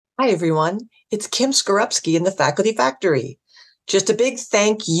Hi, everyone. It's Kim Skorupski in the Faculty Factory. Just a big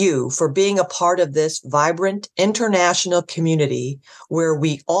thank you for being a part of this vibrant international community where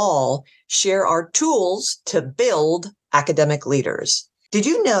we all share our tools to build academic leaders. Did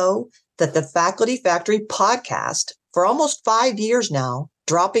you know that the Faculty Factory podcast, for almost 5 years now,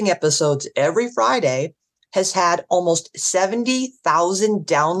 dropping episodes every Friday, has had almost 70,000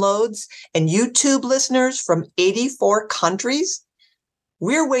 downloads and YouTube listeners from 84 countries?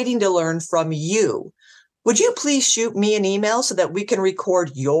 We're waiting to learn from you. Would you please shoot me an email so that we can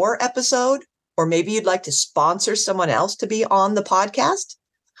record your episode? Or maybe you'd like to sponsor someone else to be on the podcast?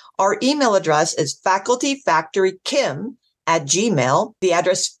 Our email address is facultyfactorykim@gmail. The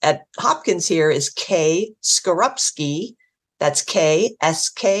address at Hopkins here is K Skorupski. That's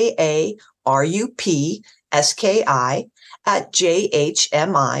KSKARUPSKI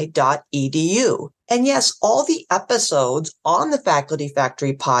 @jhmi.edu. And yes, all the episodes on the Faculty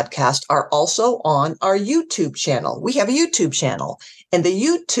Factory podcast are also on our YouTube channel. We have a YouTube channel, and the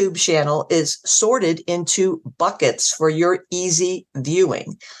YouTube channel is sorted into buckets for your easy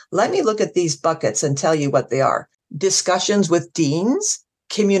viewing. Let me look at these buckets and tell you what they are. Discussions with deans,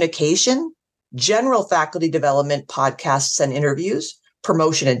 communication, general faculty development podcasts and interviews,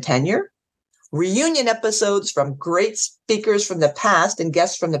 promotion and tenure, reunion episodes from great speakers from the past and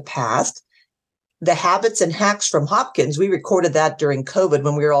guests from the past, the habits and hacks from Hopkins. We recorded that during COVID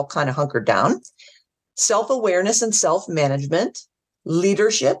when we were all kind of hunkered down. Self-awareness and self-management,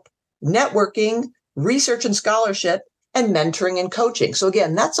 leadership, networking, research and scholarship, and mentoring and coaching. So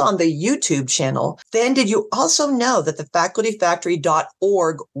again, that's on the YouTube channel. Then did you also know that the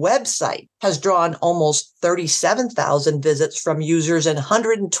facultyfactory.org website has drawn almost 37,000 visits from users in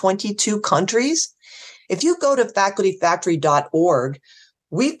 122 countries? If you go to facultyfactory.org,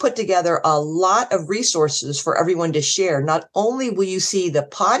 we've put together a lot of resources for everyone to share. Not only will you see the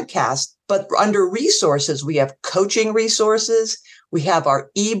podcast, but under resources, we have coaching resources. We have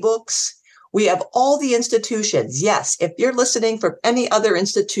our ebooks. We have all the institutions. Yes, if you're listening from any other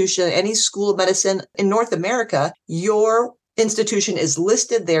institution, any school of medicine in North America, your institution is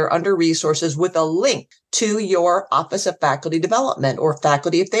listed there under resources with a link to your Office of Faculty Development or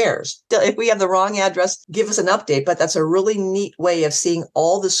Faculty Affairs. If we have the wrong address, give us an update, but that's a really neat way of seeing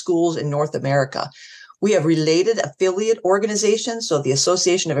all the schools in North America. We have related affiliate organizations, so the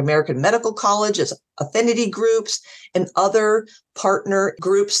Association of American Medical Colleges, affinity groups, and other partner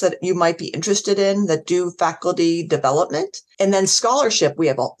groups that you might be interested in that do faculty development. And then scholarship, we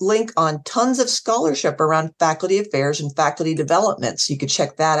have a link on tons of scholarship around faculty affairs and faculty development, so you could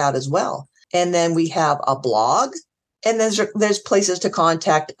check that out as well. And then we have a blog, and there's places to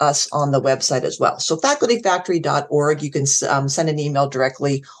contact us on the website as well. So facultyfactory.org, you can send an email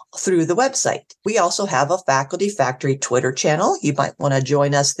directly through the website. We also have a Faculty Factory Twitter channel. You might want to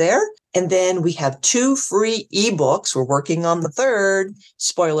join us there. And then we have 2 free ebooks. We're working on the third,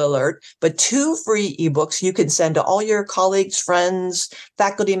 spoiler alert, but 2 free ebooks you can send to all your colleagues, friends,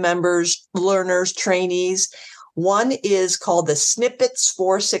 faculty members, learners, trainees. One is called the Snippets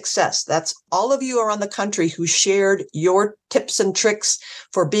for Success. That's all of you around the country who shared your tips and tricks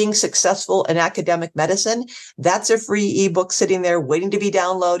for being successful in academic medicine. That's a free ebook sitting there waiting to be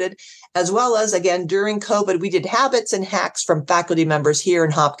downloaded. As well as, again, during COVID, we did habits and hacks from faculty members here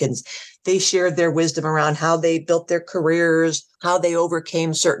in Hopkins. They shared their wisdom around how they built their careers, how they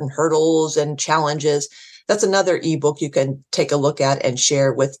overcame certain hurdles and challenges. That's another ebook you can take a look at and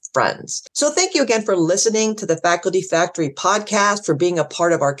share with friends. So thank you again for listening to the Faculty Factory podcast, for being a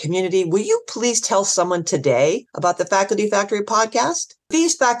part of our community. Will you please tell someone today about the Faculty Factory podcast?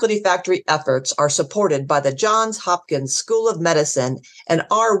 These Faculty Factory efforts are supported by the Johns Hopkins School of Medicine and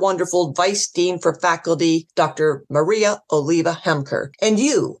our wonderful Vice Dean for Faculty, Dr. Maria Oliva Hemker, and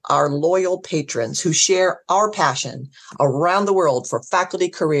you, our loyal patrons who share our passion around the world for faculty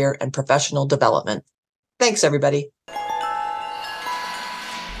career and professional development. Thanks, everybody.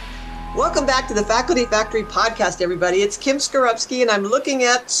 Welcome back to the Faculty Factory podcast, everybody. It's Kim Skorupski, and I'm looking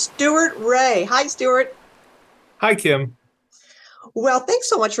at Stuart Ray. Hi, Stuart. Hi, Kim. Well, thanks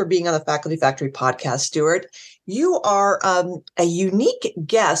so much for being on the Faculty Factory podcast, Stuart. You are a unique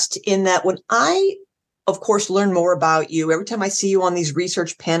guest in that when I, of course, learn more about you, every time I see you on these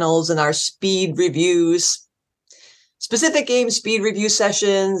research panels and our speed reviews, specific game speed review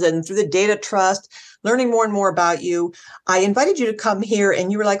sessions, and through the data trust, learning more and more about you, I invited you to come here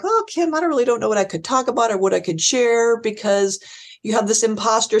and you were like, oh, Kim, I don't know what I could talk about or what I could share because you have this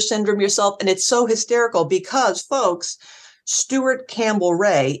imposter syndrome yourself. And it's so hysterical because, folks, Stuart Campbell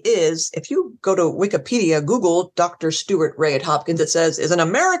Ray is, if you go to Wikipedia, Google Dr. Stuart Ray at Hopkins, it says is an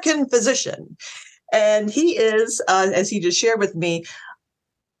American physician. And he is, as he just shared with me,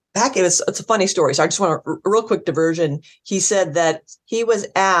 it's a funny story. So I just want a real quick diversion. He said that he was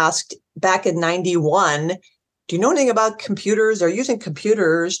asked back in 91, do you know anything about computers? They're using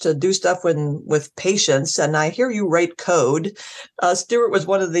computers to do stuff with patients. And I hear you write code. Stuart was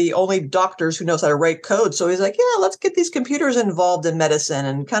one of the only doctors who knows how to write code. So he's like, yeah, let's get these computers involved in medicine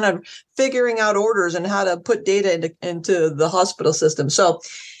and kind of figuring out orders and how to put data into the hospital system. So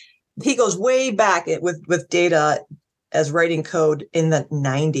he goes way back with data as writing code in the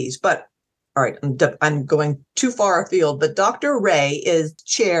 90s. But all right, I'm going too far afield. But Dr. Ray is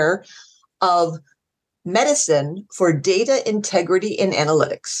chair of medicine for data integrity and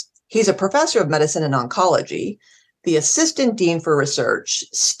analytics. He's a professor of medicine and oncology, the assistant dean for research,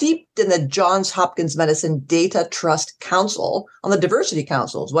 steeped in the Johns Hopkins Medicine Data Trust Council, on the Diversity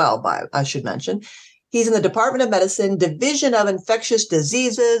Council as well, I should mention. He's in the Department of Medicine, Division of Infectious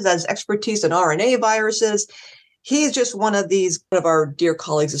Diseases, as expertise in RNA viruses. He's just one of our dear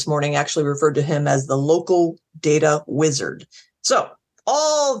colleagues this morning actually referred to him as the local data wizard. So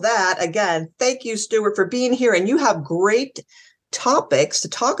all that, again, thank you, Stuart, for being here. And you have great topics to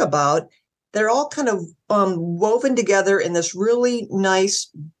talk about. They're all kind of woven together in this really nice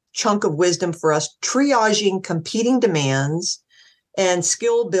chunk of wisdom for us, triaging competing demands and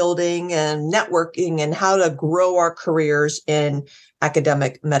skill building and networking and how to grow our careers in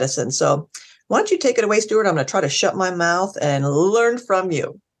academic medicine. So why don't you take it away, Stuart? I'm going to try to shut my mouth and learn from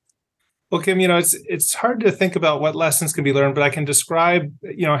you. Well, Kim, it's hard to think about what lessons can be learned, but I can describe,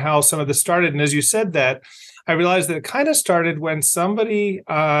 how some of this started. And as you said that, I realized that it kind of started when somebody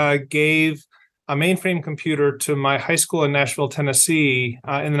gave a mainframe computer to my high school in Nashville, Tennessee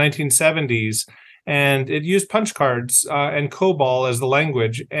in the 1970s. And it used punch cards and COBOL as the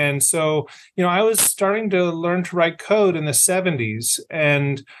language. And so, I was starting to learn to write code in the 70s.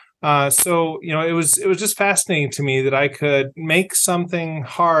 And so it was just fascinating to me that I could make something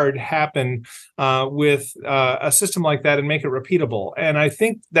hard happen with a system like that and make it repeatable. And I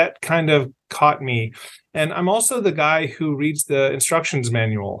think that kind of caught me. And I'm also the guy who reads the instructions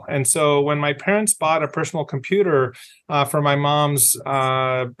manual. And so when my parents bought a personal computer for my mom's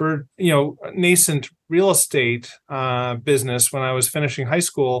nascent real estate business when I was finishing high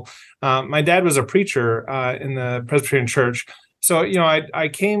school, my dad was a preacher in the Presbyterian Church. So, I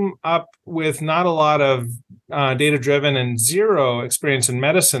came up with not a lot of data-driven and zero experience in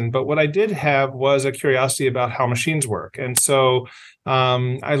medicine, but what I did have was a curiosity about how machines work. And so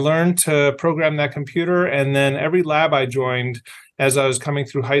I learned to program that computer, and then every lab I joined as I was coming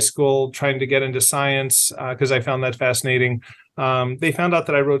through high school, trying to get into science, because I found that fascinating, they found out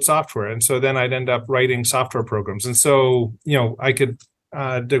that I wrote software. And so then I'd end up writing software programs. And so, I could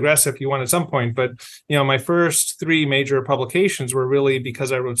digress if you want at some point, but my first 3 major publications were really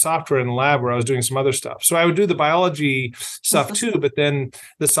because I wrote software in the lab where I was doing some other stuff. So I would do the biology stuff too, but then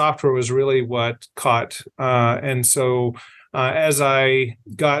the software was really what caught. And so as I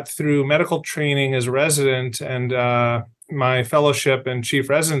got through medical training as a resident and my fellowship and chief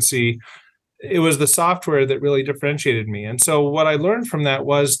residency, it was the software that really differentiated me. And so what I learned from that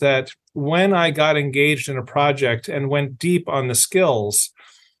was that when I got engaged in a project and went deep on the skills,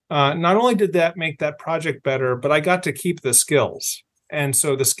 not only did that make that project better, but I got to keep the skills. And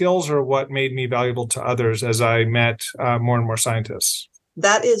so the skills are what made me valuable to others as I met more and more scientists.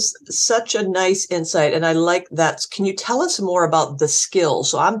 That is such a nice insight. And I like that. Can you tell us more about the skills?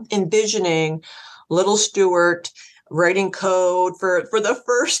 So I'm envisioning little Stuart writing code for the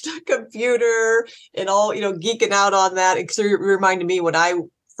first computer and all, geeking out on that. It reminded me when I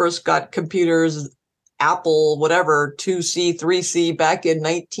first got computers, Apple, whatever, 2C, 3C back in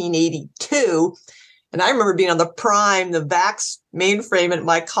 1982. And I remember being on the VAX mainframe at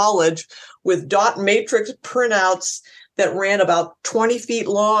my college with dot matrix printouts that ran about 20 feet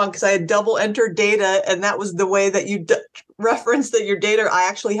long because I had double entered data. And that was the way that you referenced that your data. I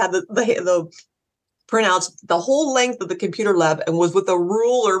actually had the printouts the whole length of the computer lab and was with a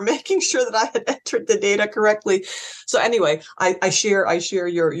ruler making sure that I had entered the data correctly. So anyway, I share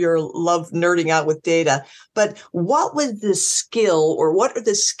your love nerding out with data. But what was the skill, or what are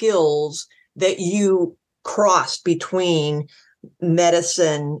the skills that you crossed between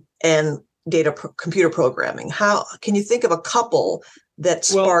medicine and computer programming? How can you think of a couple that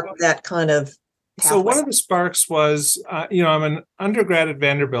sparked that kind of pathway? So one of the sparks was, I'm an undergrad at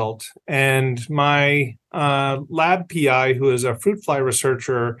Vanderbilt, and my lab PI, who is a fruit fly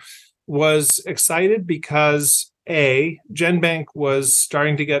researcher, was excited because A, GenBank was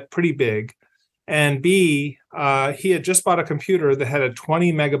starting to get pretty big, and B, he had just bought a computer that had a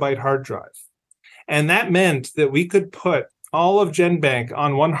 20 megabyte hard drive. And that meant that we could put all of GenBank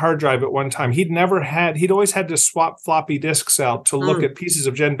on one hard drive at one time. He'd always had to swap floppy disks out to look at pieces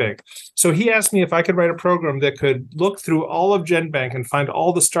of GenBank. So he asked me if I could write a program that could look through all of GenBank and find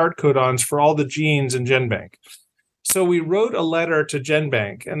all the start codons for all the genes in GenBank. So we wrote a letter to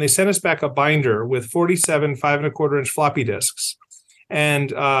GenBank, and they sent us back a binder with 47 5¼ inch floppy disks.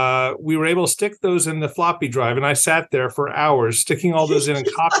 And we were able to stick those in the floppy drive. And I sat there for hours sticking all those in and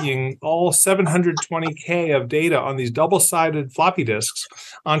copying all 720K of data on these double-sided floppy disks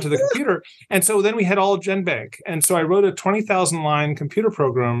onto the computer. And so then we had all of GenBank. And so I wrote a 20,000-line computer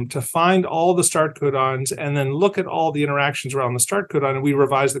program to find all the start codons and then look at all the interactions around the start codon. And we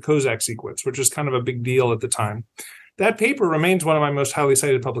revised the Kozak sequence, which was kind of a big deal at the time. That paper remains one of my most highly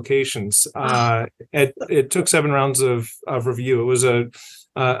cited publications. It took 7 rounds of review. It was a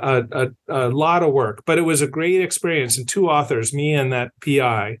lot of work, but it was a great experience. And 2 authors, me and that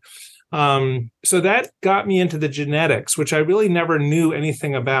PI. So that got me into the genetics, which I really never knew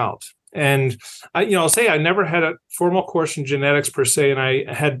anything about. And I'll say I never had a formal course in genetics per se, and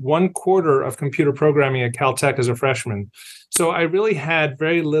I had 1/4 of computer programming at Caltech as a freshman. So I really had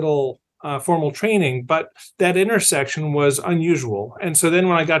very little formal training, but that intersection was unusual. And so then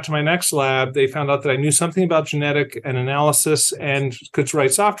when I got to my next lab, they found out that I knew something about genetic and analysis and could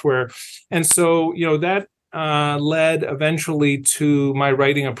write software. And so, that led eventually to my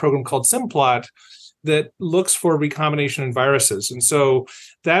writing a program called Simplot that looks for recombination in viruses. And so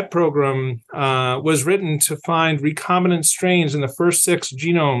that program was written to find recombinant strains in the first 6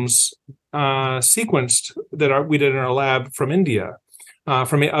 genomes sequenced that we did in our lab from India.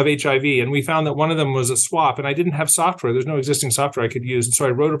 Of HIV, and we found that one of them was a swap, and I didn't have software. There's no existing software I could use, and so I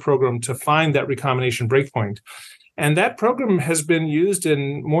wrote a program to find that recombination breakpoint. And that program has been used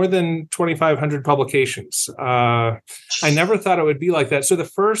in more than 2,500 publications. I never thought it would be like that. So the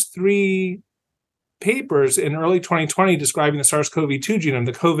first 3 papers in early 2020 describing the SARS-CoV-2 genome,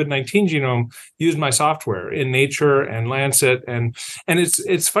 the COVID-19 genome, used my software in Nature and Lancet. And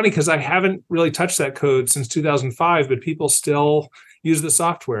it's funny because I haven't really touched that code since 2005, but people still use the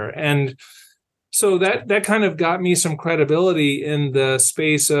software. And so that kind of got me some credibility in the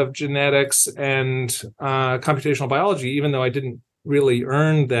space of genetics and computational biology, even though I didn't really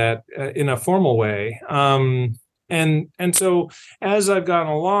earn that in a formal way. And so as I've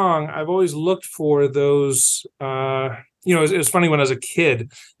gotten along, I've always looked for those, it was funny when I was a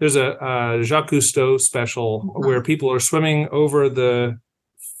kid, there's a Jacques Cousteau special where people are swimming over the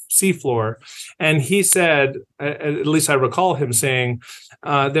seafloor. And he said, at least I recall him saying,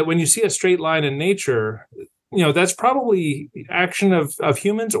 that when you see a straight line in nature, that's probably action of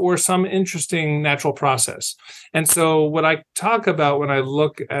humans or some interesting natural process. And so what I talk about when I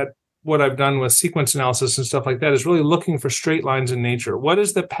look at what I've done with sequence analysis and stuff like that is really looking for straight lines in nature. What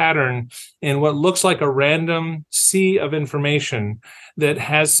is the pattern in what looks like a random sea of information that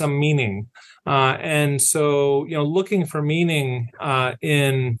has some meaning? And so, looking for meaning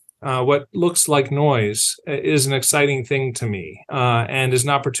in what looks like noise is an exciting thing to me, and is an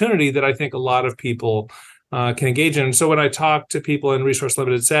opportunity that I think a lot of people can engage in. So when I talk to people in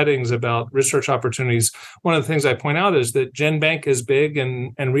resource-limited settings about research opportunities, one of the things I point out is that GenBank is big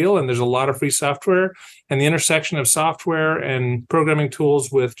and real, and there's a lot of free software, and the intersection of software and programming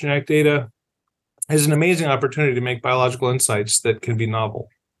tools with genetic data is an amazing opportunity to make biological insights that can be novel.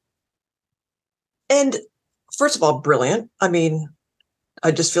 And first of all, brilliant. I mean,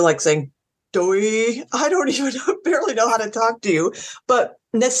 I just feel like saying, Doi, I don't even barely know how to talk to you, but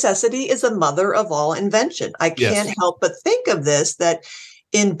necessity is the mother of all invention. I can't help but think of this, that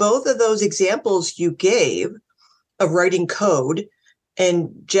in both of those examples you gave of writing code and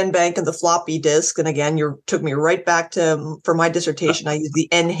GenBank and the floppy disk, and again, you took me right back to, for my dissertation, I used the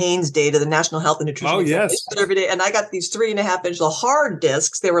N. Haynes data, the National Health and Nutrition Survey, and I got these 3.5 inch hard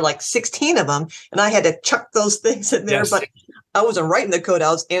disks. There were like 16 of them, and I had to chuck those things in there, but I wasn't writing the code. I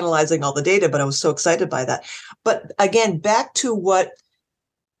was analyzing all the data, but I was so excited by that. But again, back to what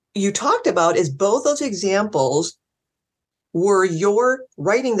you talked about is both those examples were your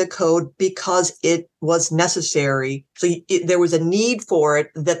writing the code because it was necessary. So there was a need for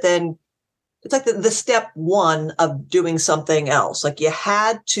it that then it's like the step one of doing something else. Like you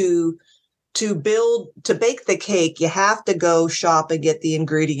had to bake the cake, you have to go shop and get the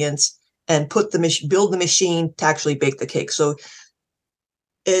ingredients and build the machine to actually bake the cake. So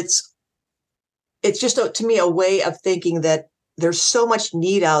it's just to me a way of thinking that there's so much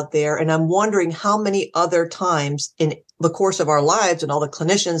need out there. And I'm wondering how many other times in the course of our lives and all the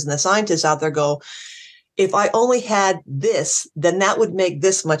clinicians and the scientists out there go, if I only had this, then that would make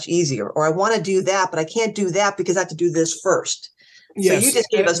this much easier. Or I want to do that, but I can't do that because I have to do this first. Yes. So you just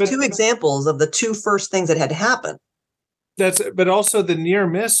gave us 2 examples of the 2 first things that had to happen. But also the near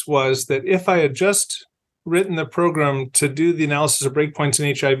miss was that if I had just written the program to do the analysis of breakpoints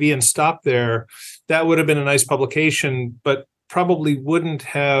in HIV and stopped there, that would have been a nice publication, but probably wouldn't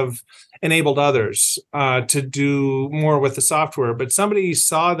have enabled others to do more with the software. But somebody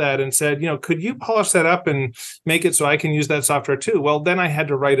saw that and said, could you polish that up and make it so I can use that software too? Well, then I had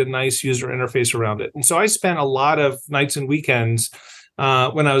to write a nice user interface around it. And so I spent a lot of nights and weekends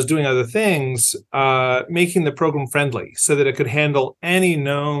when I was doing other things, making the program friendly so that it could handle any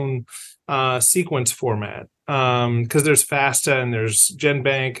known sequence format. Because there's FASTA and there's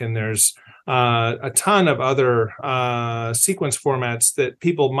GenBank and there's a ton of other sequence formats that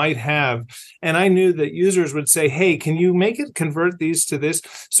people might have. And I knew that users would say, hey, can you make it convert these to this?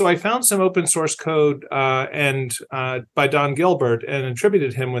 So I found some open source code and by Don Gilbert and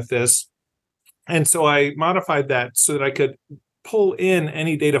attributed him with this. And so I modified that so that I could pull in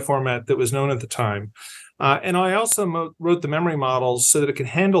any data format that was known at the time. And I also wrote the memory models so that it could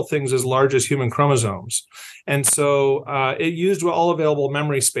handle things as large as human chromosomes. And so it used all available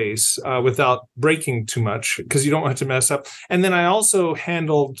memory space without breaking too much because you don't want it to mess up. And then I also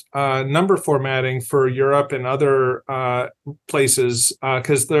handled number formatting for Europe and other places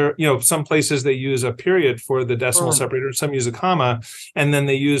because there, some places they use a period for the decimal separator, some use a comma, and then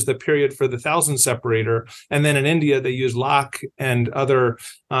they use the period for the thousand separator. And then in India, they use LOC and other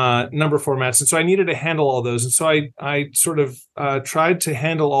number formats. And so I needed to handle all those. And so I sort of tried to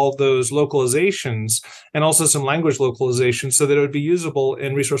handle all those localizations and also some language localization so that it would be usable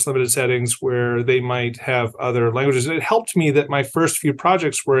in resource limited settings where they might have other languages. It helped me that my first few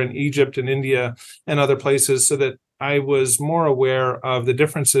projects were in Egypt and India and other places so that I was more aware of the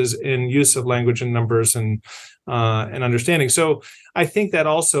differences in use of language and numbers and understanding. So I think that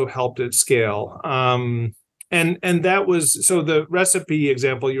also helped at scale. And that was, so the recipe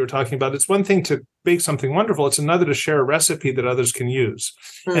example you were talking about, it's one thing to bake something wonderful. It's another to share a recipe that others can use.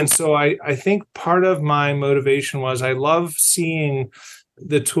 And so I think part of my motivation was I love seeing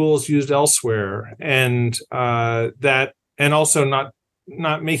the tools used elsewhere and that, and also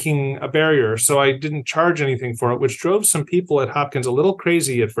not making a barrier. So I didn't charge anything for it, which drove some people at Hopkins a little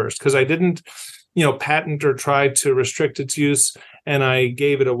crazy at first because I didn't patent or try to restrict its use, and I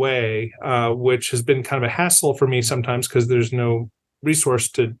gave it away, which has been kind of a hassle for me sometimes because there's no resource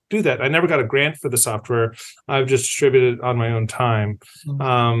to do that. I never got a grant for the software. I've just distributed it on my own time.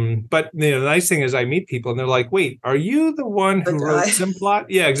 But the nice thing is I meet people and they're like, wait, are you the one who wrote Simplot?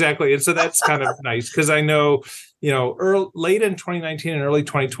 Yeah, exactly. And so that's kind of nice because I know, late in 2019 and early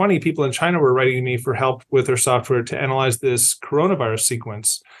 2020, people in China were writing me for help with their software to analyze this coronavirus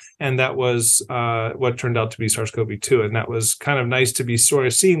sequence. And that was what turned out to be SARS-CoV-2. And that was kind of nice to be sort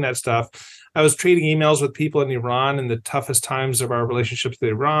of seeing that stuff. I was trading emails with people in Iran in the toughest times of our relationships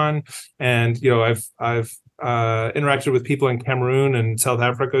with Iran. And, I've interacted with people in Cameroon and South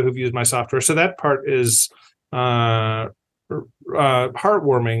Africa who've used my software. So that part is heartwarming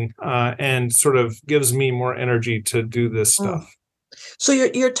and sort of gives me more energy to do this stuff. So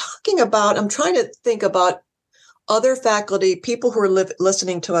you're talking about, I'm trying to think about other faculty, people who are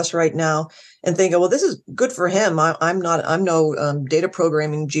listening to us right now and thinking, well, this is good for him. I'm no data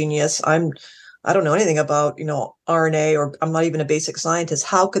programming genius. I don't know anything about, RNA, or I'm not even a basic scientist.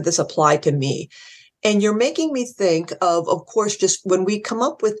 How could this apply to me? And you're making me think of course, just when we come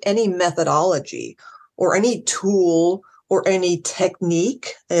up with any methodology or any tool or any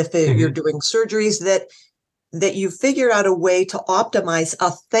technique, if you're doing surgeries, that you figure out a way to optimize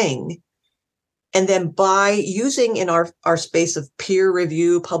a thing. And then by using in our space of peer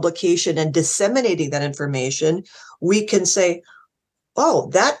review, publication, and disseminating that information, we can say, oh,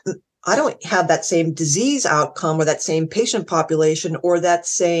 that I don't have that same disease outcome or that same patient population or that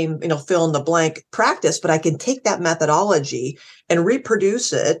same, fill in the blank practice, but I can take that methodology and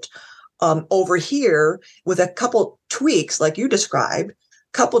reproduce it over here with a couple tweaks like you described,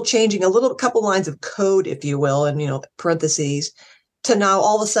 changing couple lines of code, if you will, and, parentheses, to now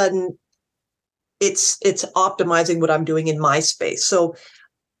all of a sudden, it's optimizing what I'm doing in my space. So,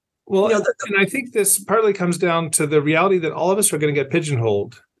 and I think this partly comes down to the reality that all of us are going to get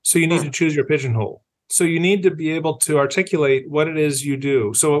pigeonholed. So you need to choose your pigeonhole. So you need to be able to articulate what it is you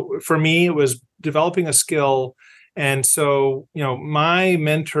do. So for me, it was developing a skill. And so, my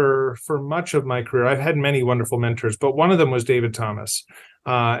mentor for much of my career, I've had many wonderful mentors, but one of them was David Thomas.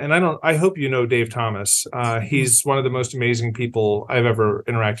 And I hope you know Dave Thomas. He's one of the most amazing people I've ever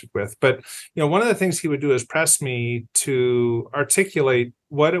interacted with. But, one of the things he would do is press me to articulate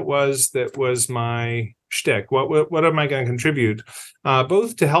what it was that was my shtick? What am I going to contribute?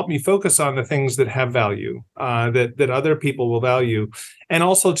 Both to help me focus on the things that have value, that other people will value, and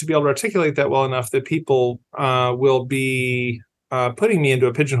also to be able to articulate that well enough that people will be putting me into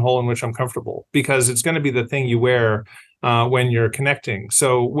a pigeonhole in which I'm comfortable, because it's going to be the thing you wear when you're connecting.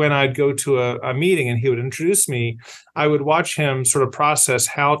 So when I'd go to a meeting and he would introduce me, I would watch him sort of process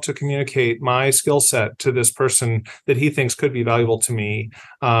how to communicate my skill set to this person that he thinks could be valuable to me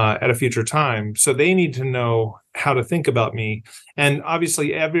at a future time. So they need to know how to think about me. And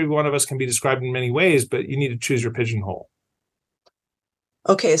obviously, every one of us can be described in many ways, but you need to choose your pigeonhole.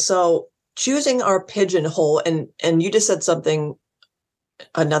 Okay, so choosing our pigeonhole, and you just said something,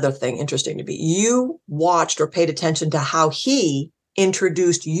 another thing interesting to me. You watched or paid attention to how he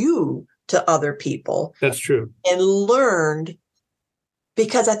introduced you to other people. That's true. And learned,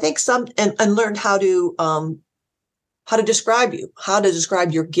 because I think and learned how to describe you, how to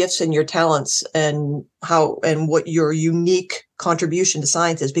describe your gifts and your talents, and what your unique contribution to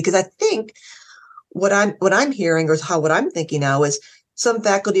science is. Because I think what I'm hearing, or what I'm thinking now, is some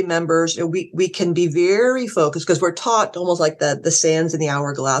faculty members, we can be very focused, because we're taught almost like the sands in the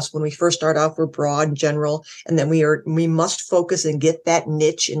hourglass. When we first start off, we're broad and general, and then we must focus and get that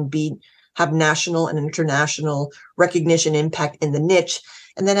niche and have national and international recognition, impact in the niche.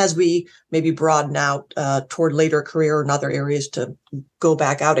 And then as we maybe broaden out toward later career in other areas, to go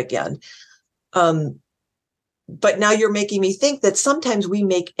back out again. But now you're making me think that sometimes we can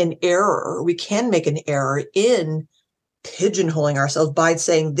make an error in pigeonholing ourselves by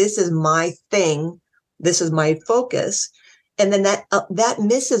saying, this is my thing, this is my focus. And then that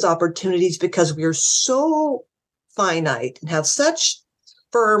misses opportunities, because we're so finite and have such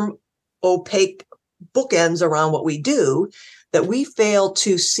firm, opaque bookends around what we do, that we fail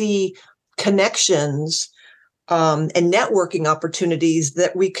to see connections and networking opportunities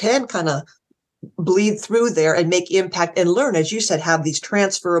that we can kind of bleed through there and make impact and learn, as you said, have these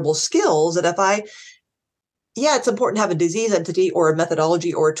transferable skills. That it's important to have a disease entity or a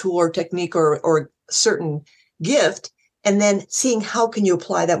methodology or a tool or technique or certain gift, and then seeing how can you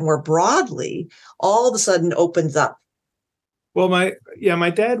apply that more broadly, all of a sudden opens up. Well, my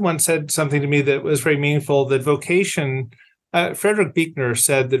dad once said something to me that was very meaningful, that vocation, Frederick Buechner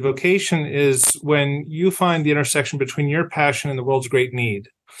said that vocation is when you find the intersection between your passion and the world's great need.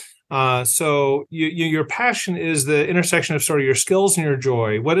 So your passion is the intersection of sort of your skills and your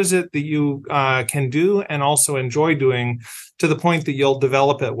joy. What is it that you can do and also enjoy doing, to the point that you'll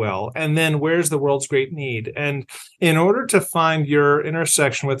develop it well? And then where's the world's great need? And in order to find your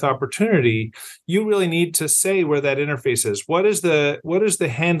intersection with opportunity, you really need to say where that interface is. What is the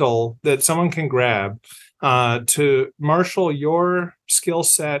handle that someone can grab to marshal your skill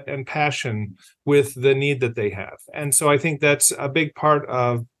set and passion with the need that they have? And so I think that's a big part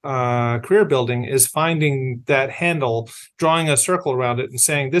of career building, is finding that handle, drawing a circle around it, and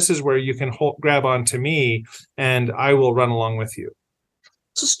saying, this is where you can grab onto me, and I will run along with you.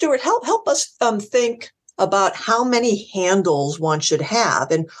 So Stuart, help us think about how many handles one should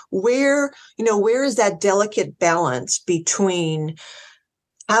have, and where is that delicate balance between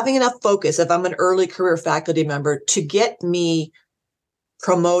having enough focus, if I'm an early career faculty member, to get me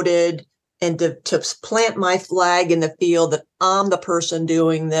promoted and to plant my flag in the field that I'm the person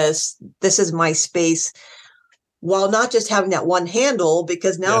doing this is my space, while not just having that one handle,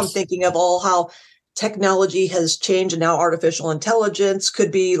 because now I'm thinking of all how technology has changed, and now artificial intelligence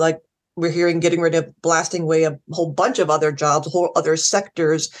could be, like we're hearing, getting rid of, blasting away a whole bunch of other jobs, whole other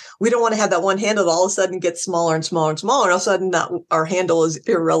sectors. We don't want to have that one handle that all of a sudden gets smaller and smaller and smaller, and all of a sudden our handle is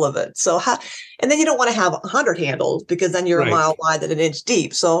irrelevant. So and then you don't want to have 100 handles, because then you're right, a mile wide and an inch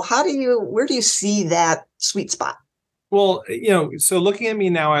deep. So where do you see that sweet spot? Well, so looking at me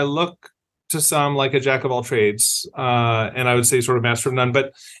now, I look to some like a jack of all trades, and I would say sort of master of none.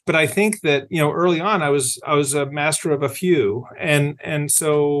 But I think that early on I was a master of a few, and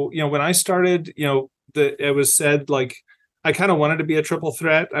so when I started, it was said, like, I kind of wanted to be a triple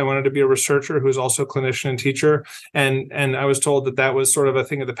threat. I wanted to be a researcher who's also a clinician and teacher, and I was told that was sort of a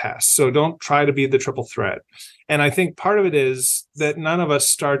thing of the past. So don't try to be the triple threat. And I think part of it is that none of us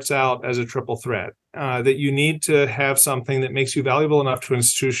starts out as a triple threat. That you need to have something that makes you valuable enough to an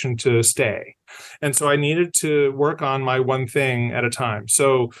institution to stay. And so I needed to work on my one thing at a time.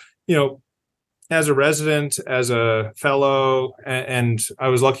 So, as a resident, as a fellow, and I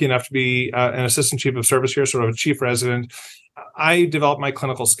was lucky enough to be an assistant chief of service here, sort of a chief resident, I developed my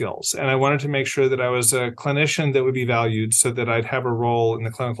clinical skills, and I wanted to make sure that I was a clinician that would be valued, so that I'd have a role in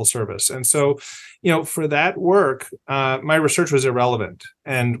the clinical service. And so, for that work, my research was irrelevant,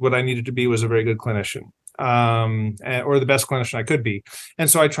 and what I needed to be was a very good clinician. or the best clinician I could be. And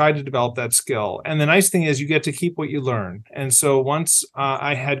so I tried to develop that skill. And the nice thing is you get to keep what you learn. And so once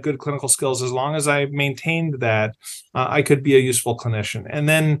I had good clinical skills, as long as I maintained that, I could be a useful clinician. And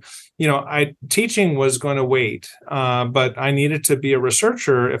then, teaching was going to wait, but I needed to be a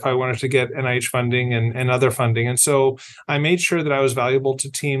researcher if I wanted to get NIH funding and other funding. And so I made sure that I was valuable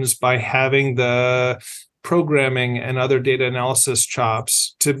to teams by having the programming and other data analysis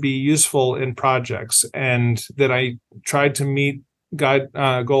chops to be useful in projects, and that I tried to meet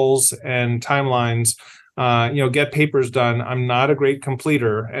goals and timelines, get papers done. I'm not a great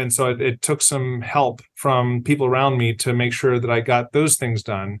completer. And so it took some help from people around me to make sure that I got those things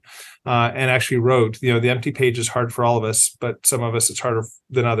done, and actually wrote. The empty page is hard for all of us, but some of us it's harder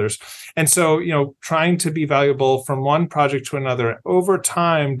than others. And so, trying to be valuable from one project to another over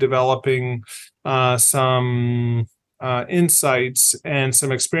time, developing some insights and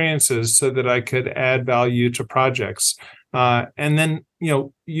some experiences so that I could add value to projects. And then,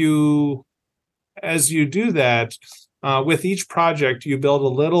 as you do that, with each project, you build a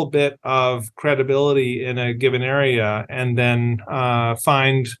little bit of credibility in a given area, and then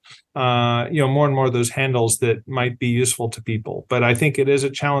find, more and more of those handles that might be useful to people. But I think it is a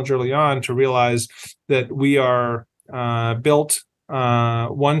challenge early on to realize that we are built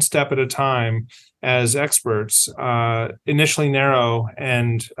one step at a time as experts, initially narrow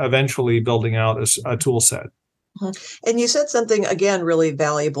and eventually building out a tool set. And you said something, again, really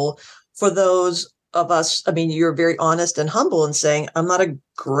valuable for those of us. I mean, you're very honest and humble in saying, I'm not a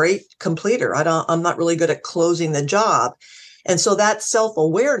great completer. I'm not really good at closing the job. And so that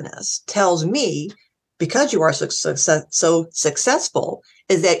self-awareness tells me, because you are so successful,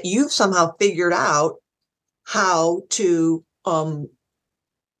 is that you've somehow figured out how to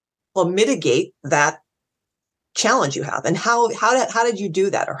mitigate that challenge you have. And how did you do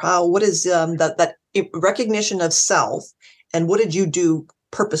that? Or what is that recognition of self, and what did you do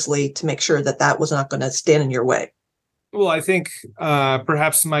purposely to make sure that was not going to stand in your way? Well, I think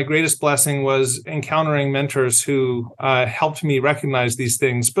perhaps my greatest blessing was encountering mentors who helped me recognize these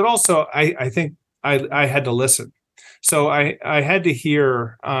things. But also, I think I had to listen. So I had to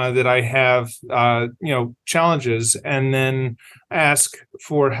hear that I have challenges, and then ask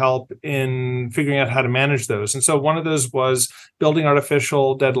for help in figuring out how to manage those. And so one of those was building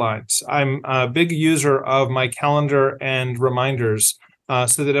artificial deadlines. I'm a big user of my calendar and reminders,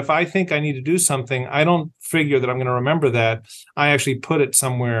 so that if I think I need to do something, I don't figure that I'm going to remember that. I actually put it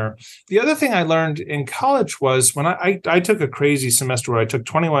somewhere. The other thing I learned in college was when I took a crazy semester where I took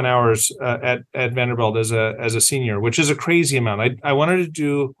 21 hours at Vanderbilt as a senior, which is a crazy amount. I wanted to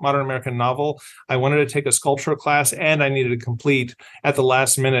do modern American novel. I wanted to take a sculpture class, and I needed to complete at the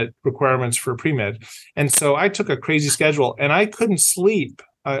last minute requirements for pre-med. And so I took a crazy schedule, and I couldn't sleep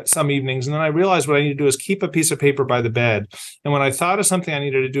some evenings. And then I realized what I need to do is keep a piece of paper by the bed. And when I thought of something I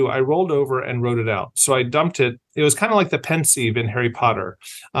needed to do, I rolled over and wrote it out. So I dumped it. It was kind of like the pensieve in Harry Potter.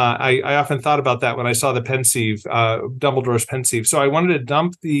 I often thought about that when I saw the pensieve, Dumbledore's pensieve. So I wanted to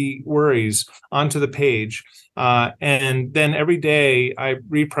dump the worries onto the page. And then every day I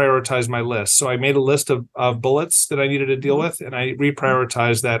reprioritized my list. So I made a list of bullets that I needed to deal with, and I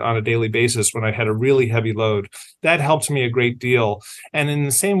reprioritized that on a daily basis when I had a really heavy load. That helped me a great deal. And in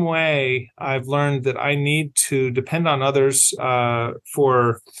the same way, I've learned that I need to depend on others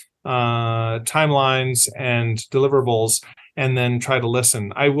for timelines and deliverables, and then try to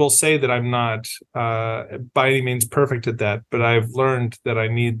listen. I will say that I'm not by any means perfect at that, but I've learned that I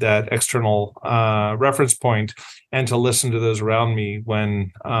need that external reference point, and to listen to those around me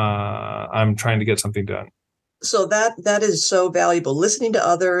when I'm trying to get something done. So that is so valuable. Listening to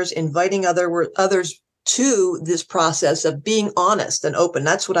others, inviting others to this process of being honest and open.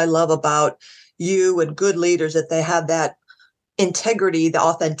 That's what I love about you and good leaders, that they have that integrity, the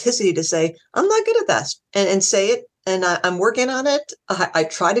authenticity to say, I'm not good at this, and say it. And I'm working on it. I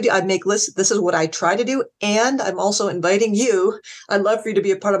try to do, I make lists. This is what I try to do. And I'm also inviting you. I'd love for you to be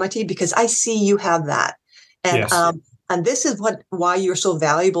a part of my team, because I see you have that. And, yes. And this is why you're so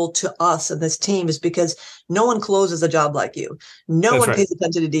valuable to us and this team, is because no one closes a job like you. No one pays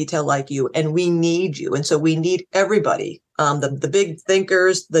attention to detail like you, and we need you. And so we need everybody, the big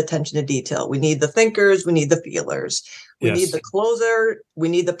thinkers, the attention to detail. We need the thinkers. We need the feelers. We need the closer. We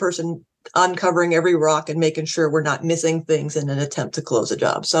need the person uncovering every rock and making sure we're not missing things in an attempt to close a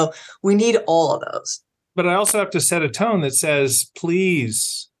job. So we need all of those. But I also have to set a tone that says,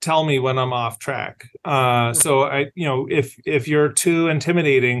 please tell me when I'm off track. So if you're too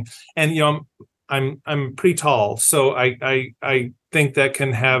intimidating, and I'm pretty tall, so I think that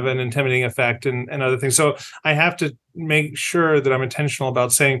can have an intimidating effect and other things. So I have to make sure that I'm intentional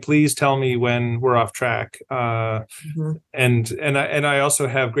about saying, please tell me when we're off track. Mm-hmm. And I also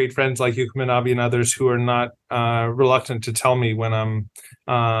have great friends like you, Kuminabi, and others who are not reluctant to tell me when I'm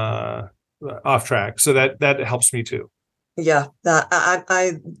off track. So that helps me too. Yeah,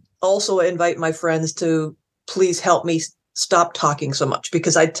 I also invite my friends to please help me stop talking so much,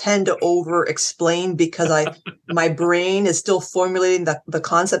 because I tend to over explain, because my brain is still formulating the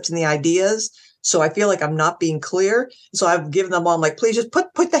concepts and the ideas. So I feel like I'm not being clear. So I've given them all, I'm like, please just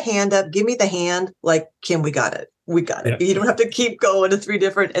put the hand up, give me the hand. Like, Kim, we got it. We got it. Yeah. You don't have to keep going to three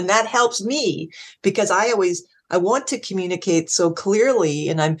different. And that helps me, because I want to communicate so clearly.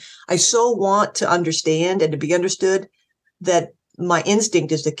 And I so want to understand and to be understood, that my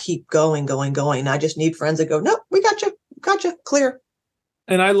instinct is to keep going. I just need friends that go, no, we got you, clear.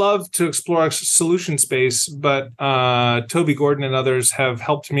 And I love to explore solution space, but Toby Gordon and others have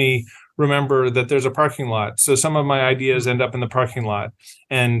helped me remember that there's a parking lot. So some of my ideas end up in the parking lot,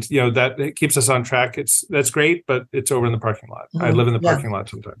 and that it keeps us on track. That's great, but it's over in the parking lot. Mm-hmm. I live in the parking lot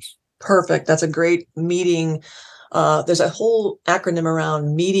sometimes. Perfect. That's a great meeting. There's a whole acronym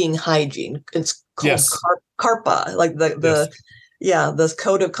around meeting hygiene. It's called CARPA, like the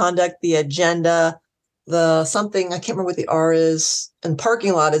code of conduct, the agenda, the something, I can't remember what the R is, and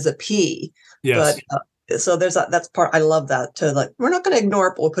parking lot is a P. Yes. But so that's part, I love that, to like, we're not going to ignore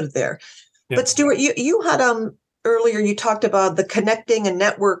it, but we'll put it there. Yeah. But Stuart, you had earlier, you talked about the connecting and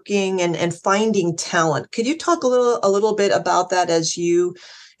networking and finding talent. Could you talk a little bit about that, as you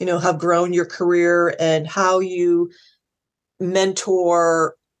have grown your career, and how you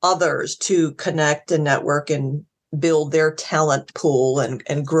mentor others to connect and network and build their talent pool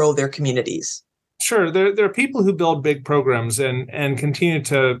and grow their communities? Sure. There are people who build big programs and continue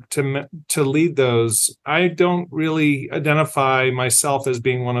to lead those. I don't really identify myself as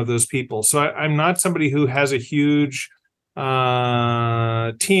being one of those people. So I'm not somebody who has a huge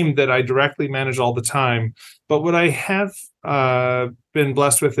team that I directly manage all the time. But what I have been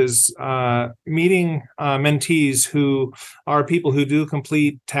blessed with is meeting mentees who are people who do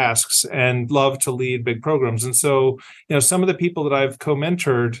complete tasks and love to lead big programs. And so, some of the people that I've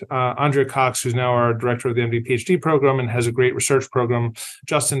co-mentored, Andrea Cox, who's now our director of the MD PhD program and has a great research program,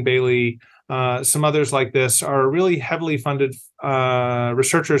 Justin Bailey, some others like this, are really heavily funded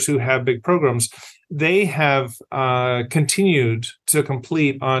researchers who have big programs. They have continued to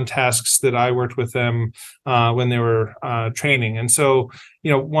complete on tasks that I worked with them when they were training. And so,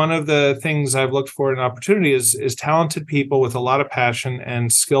 one of the things I've looked for in an opportunity is talented people with a lot of passion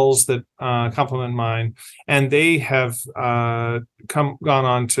and skills that complement mine. And they have gone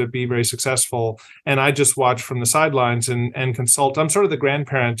on to be very successful. And I just watch from the sidelines and consult. I'm sort of the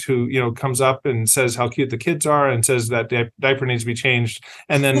grandparent who, comes up and says how cute the kids are and says that diaper needs to be changed.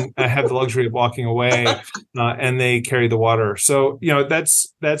 And then I have the luxury of walking away and they carry the water. So,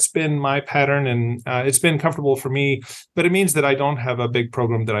 that's been my pattern, and it's been comfortable for me, but it means that I don't have a big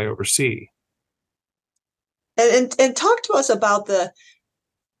program that I oversee. And talk to us about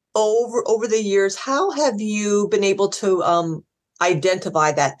over the years, how have you been able to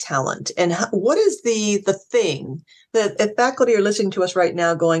identify that talent, and what is the thing that, if faculty are listening to us right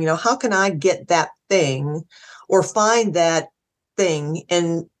now going, how can I get that thing or find that thing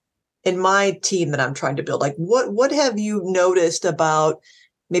in my team that I'm trying to build? Like, what have you noticed about,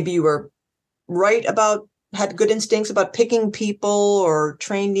 maybe you were right about, had good instincts about picking people or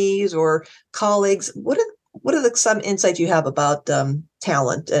trainees or colleagues? What are some insights you have about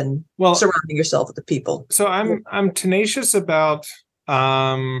talent and surrounding yourself with the people? So I'm tenacious about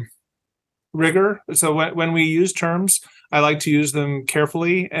rigor. So when we use terms, I like to use them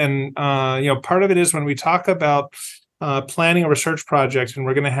carefully. And part of it is when we talk about planning a research project and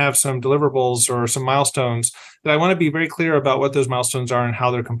we're going to have some deliverables or some milestones, that I want to be very clear about what those milestones are and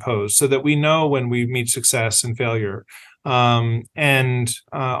how they're composed, so that we know when we meet success and failure. And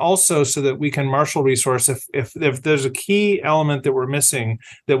also so that we can marshal resource if there's a key element that we're missing,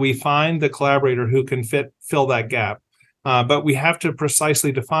 that we find the collaborator who can fill that gap. But we have to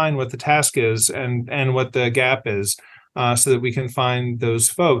precisely define what the task is and what the gap is. So that we can find those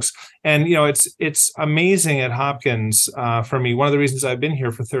folks. And, it's amazing at Hopkins for me. One of the reasons I've been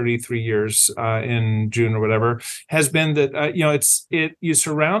here for 33 years in June or whatever has been that, you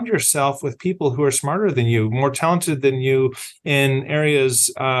surround yourself with people who are smarter than you, more talented than you in areas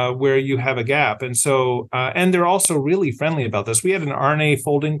where you have a gap. And so, and they're also really friendly about this. We had an RNA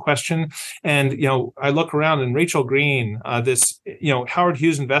folding question, and, I look around and Rachel Green, this, Howard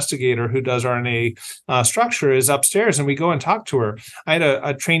Hughes investigator who does RNA structure, is upstairs. and we go and talk to her. I had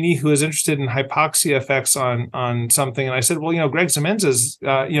a trainee who was interested in hypoxia effects on something. And I said, well, Greg Zemenza's,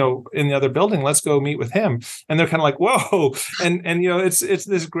 in the other building, let's go meet with him. And they're kind of like, whoa. And it's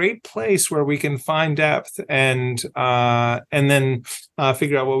this great place where we can find depth and then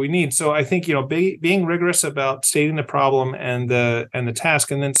figure out what we need. So I think, being rigorous about stating the problem and the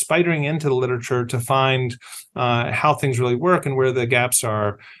task, and then spidering into the literature to find how things really work and where the gaps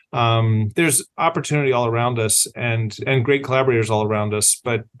are. There's opportunity all around us and great collaborators all around us.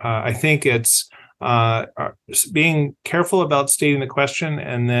 But I think it's being careful about stating the question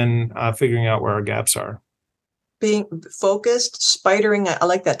and then figuring out where our gaps are. Being focused, spidering, I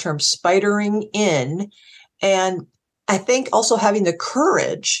like that term, spidering in. And I think also having the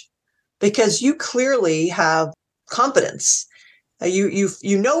courage, because you clearly have confidence. You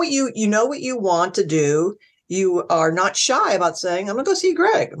know what you want to do. You are not shy about saying, I'm going to go see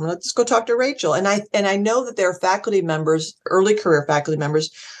Greg. I'm going to just go talk to Rachel. And I know that there are faculty members, early career faculty members,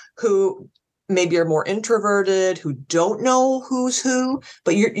 who maybe are more introverted, who don't know who's who,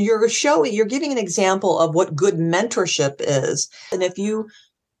 but you're giving an example of what good mentorship is. And if you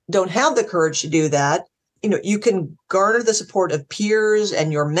don't have the courage to do that, you can garner the support of peers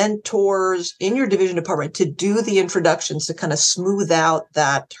and your mentors in your division department to do the introductions to kind of smooth out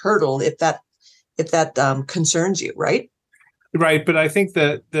that hurdle if that concerns you, right? Right. But I think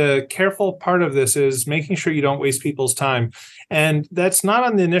that the careful part of this is making sure you don't waste people's time. And that's not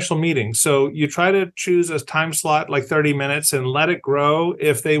on the initial meeting. So you try to choose a time slot like 30 minutes and let it grow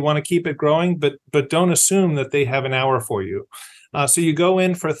if they want to keep it growing, but don't assume that they have an hour for you. So you go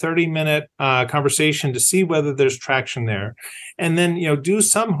in for a 30-minute conversation to see whether there's traction there. And then, do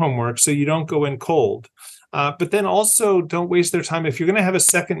some homework so you don't go in cold. But then also don't waste their time. If you're going to have a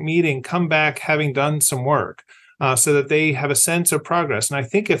second meeting, come back having done some work so that they have a sense of progress. And I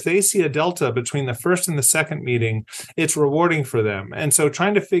think if they see a delta between the first and the second meeting, it's rewarding for them. And so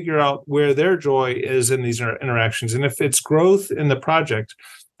trying to figure out where their joy is in these interactions. And if it's growth in the project,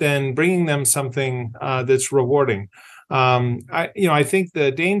 then bringing them something that's rewarding. I think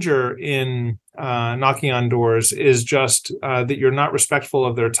the danger in knocking on doors is just that you're not respectful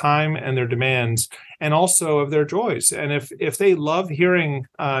of their time and their demands, and also of their joys. And if they love hearing,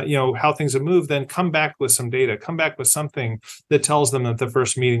 how things have moved, then come back with some data, come back with something that tells them that the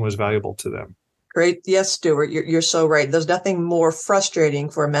first meeting was valuable to them. Great. Yes, Stuart, you're so right. There's nothing more frustrating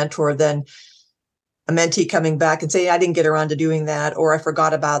for a mentor than a mentee coming back and saying, I didn't get around to doing that, or I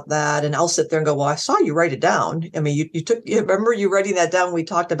forgot about that. And I'll sit there and go, well, I saw you write it down. I mean, you remember you writing that down. We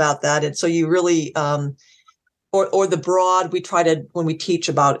talked about that. And so you really, or the broad, we try to, when we teach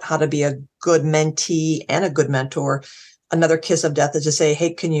about how to be a good mentee and a good mentor, another kiss of death is to say,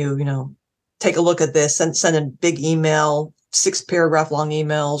 hey, can you, take a look at this and send a big email, 6-paragraph long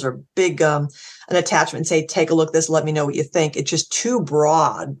emails, or big, an attachment and say, take a look at this, let me know what you think. It's just too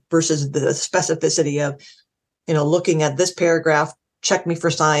broad versus the specificity of, looking at this paragraph, check me for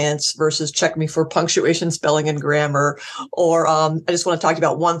science versus check me for punctuation, spelling, and grammar. Or I just want to talk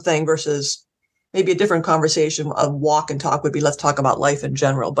about one thing versus maybe a different conversation of walk and talk would be, let's talk about life in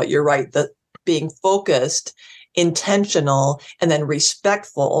general. But you're right, that being focused, intentional, and then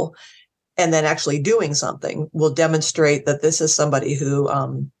respectful, and then actually doing something will demonstrate that this is somebody who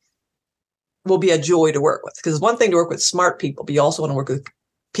will be a joy to work with. Because it's one thing to work with smart people, but you also want to work with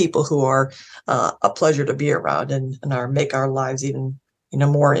people who are a pleasure to be around and make our lives even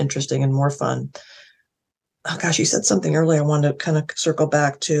more interesting and more fun. Oh gosh, you said something earlier I wanted to kind of circle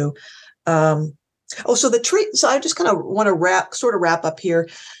back to. So I just kind of want to wrap up here.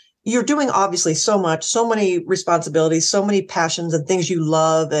 You're doing obviously so much, so many responsibilities, so many passions and things you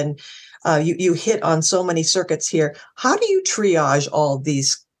love, and you hit on so many circuits here. How do you triage all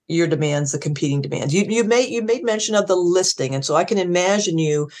these, your demands, the competing demands? You made mention of the listing, and so I can imagine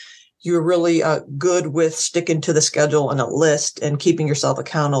you're really good with sticking to the schedule and a list and keeping yourself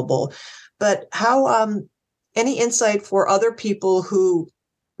accountable. But how any insight for other people who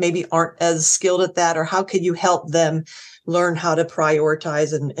maybe aren't as skilled at that, or how can you help them learn how to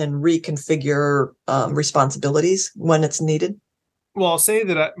prioritize and reconfigure responsibilities when it's needed? Well, I'll say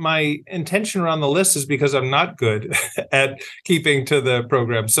that my intention around the list is because I'm not good at keeping to the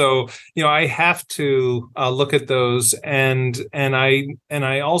program. So, I have to look at those, and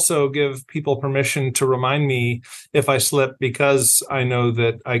I also give people permission to remind me if I slip, because I know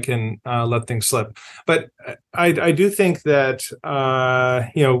that I can let things slip. But I do think that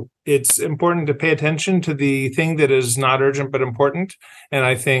it's important to pay attention to the thing that is not urgent but important. And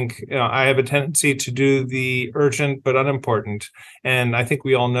I think I have a tendency to do the urgent but unimportant. And I think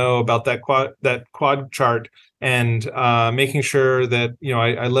we all know about that quad chart, and making sure that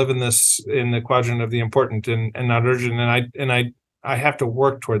I live in the quadrant of the important and not urgent. And I have to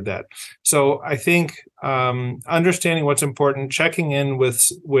work toward that. So I think understanding what's important, checking in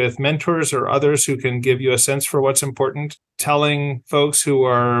with mentors or others who can give you a sense for what's important, telling folks who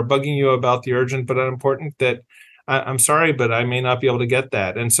are bugging you about the urgent but unimportant that I'm sorry, but I may not be able to get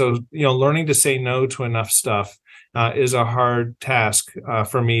that. And so, learning to say no to enough stuff is a hard task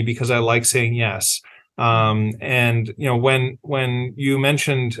for me, because I like saying yes. And when you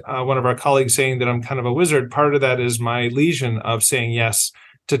mentioned one of our colleagues saying that I'm kind of a wizard, part of that is my lesion of saying yes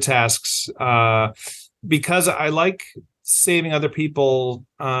to tasks, because I like saving other people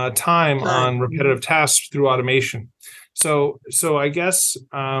time on repetitive tasks through automation. So I guess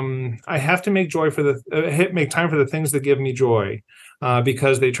I have to make time for the things that give me joy,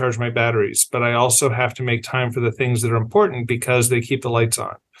 because they charge my batteries. But I also have to make time for the things that are important because they keep the lights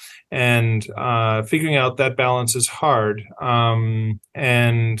on. And figuring out that balance is hard. And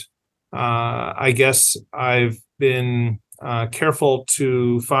I guess I've been careful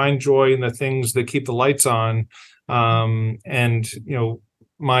to find joy in the things that keep the lights on. And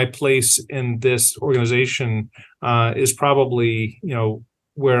my place in this organization is probably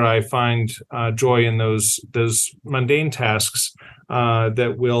where I find joy in those mundane tasks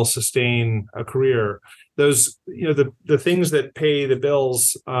that will sustain a career. Those, the things that pay the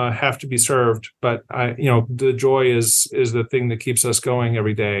bills have to be served, but the joy is the thing that keeps us going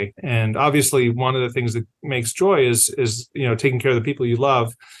every day. And obviously, one of the things that makes joy is taking care of the people you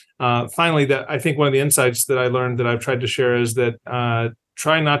love. Finally, that I think one of the insights that I learned that I've tried to share is that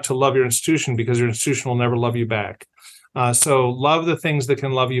try not to love your institution, because your institution will never love you back. So love the things that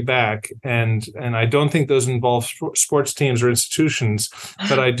can love you back. And I don't think those involve sports teams or institutions,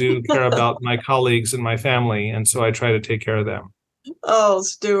 but I do care about my colleagues and my family. And so I try to take care of them. Oh,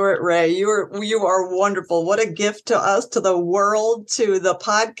 Stuart Ray, you are wonderful. What a gift to us, to the world, to the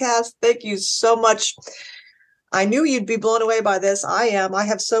podcast. Thank you so much. I knew you'd be blown away by this. I am. I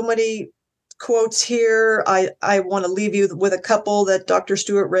have so many quotes here. I want to leave you with a couple that Dr.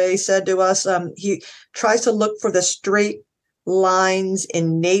 Stuart Ray said to us. He tries to look for the straight lines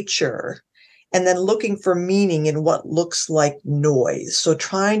in nature, and then looking for meaning in what looks like noise. So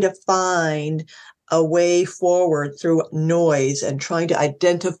trying to find a way forward through noise and trying to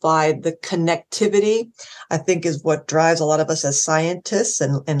identify the connectivity, I think, is what drives a lot of us as scientists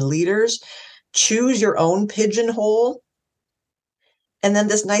and leaders. Choose your own pigeonhole. And then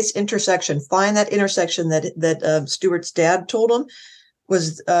this nice intersection, find that intersection that Stuart's dad told him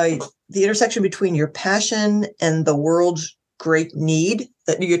was the intersection between your passion and the world's great need,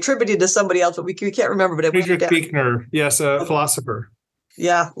 that you attributed to somebody else, but we can't remember. But it was Friedrich Buechner, yes, a philosopher.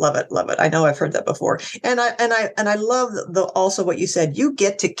 Yeah, love it. I know I've heard that before, and I love also what you said. You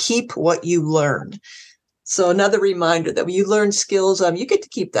get to keep what you learn. So another reminder that when you learn skills, you get to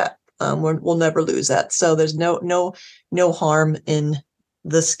keep that. We'll never lose that. So there's no harm in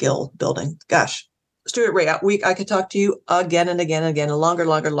the skill building. Gosh, Stuart Ray, I could talk to you again and again and again,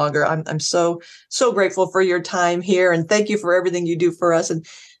 longer. I'm so grateful for your time here, and thank you for everything you do for us. And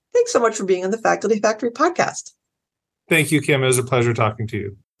thanks so much for being on the Faculty Factory podcast. Thank you, Kim. It was a pleasure talking to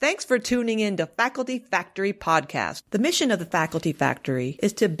you. Thanks for tuning in to Faculty Factory Podcast. The mission of the Faculty Factory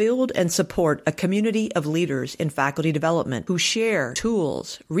is to build and support a community of leaders in faculty development who share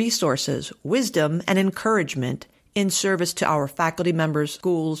tools, resources, wisdom, and encouragement in service to our faculty members,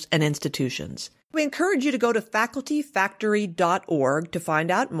 schools, and institutions. We encourage you to go to facultyfactory.org to find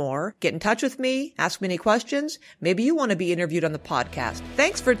out more. Get in touch with me, ask me any questions. Maybe you want to be interviewed on the podcast.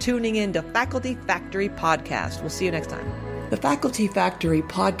 Thanks for tuning in to Faculty Factory Podcast. We'll see you next time. The Faculty Factory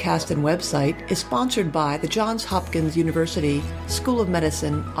podcast and website is sponsored by the Johns Hopkins University School of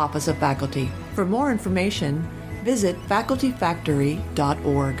Medicine Office of Faculty. For more information, visit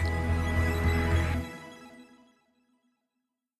facultyfactory.org.